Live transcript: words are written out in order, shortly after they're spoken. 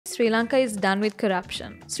Sri Lanka is done with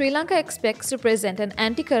corruption. Sri Lanka expects to present an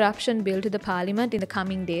anti-corruption bill to the parliament in the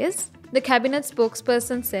coming days. The cabinet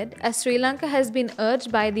spokesperson said, as Sri Lanka has been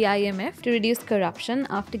urged by the IMF to reduce corruption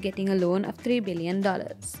after getting a loan of $3 billion.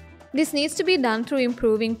 This needs to be done through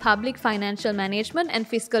improving public financial management and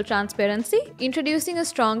fiscal transparency, introducing a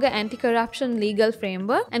stronger anti-corruption legal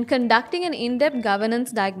framework, and conducting an in-depth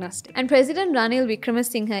governance diagnostic. And President Ranil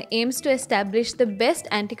Wickremesinghe aims to establish the best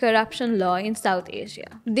anti-corruption law in South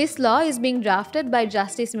Asia. This law is being drafted by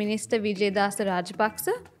Justice Minister Vijayadasa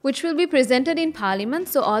Rajapaksa, which will be presented in Parliament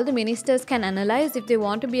so all the ministers can analyse if they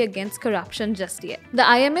want to be against corruption just yet. The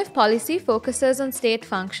IMF policy focuses on state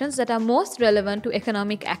functions that are most relevant to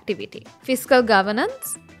economic activity: fiscal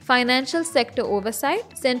governance, financial sector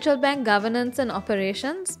oversight, central bank governance and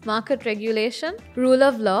operations, market regulation, rule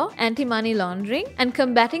of law, anti-money laundering, and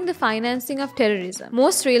combating the financing of terrorism.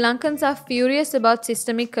 Most Sri Lankans are furious about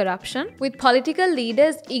systemic corruption, with political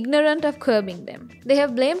leaders ignorant of curbing them. They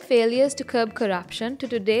have blamed failures to curb corruption to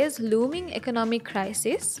today's looming economic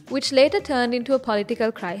crisis, which later turned into a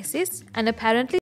political crisis and apparently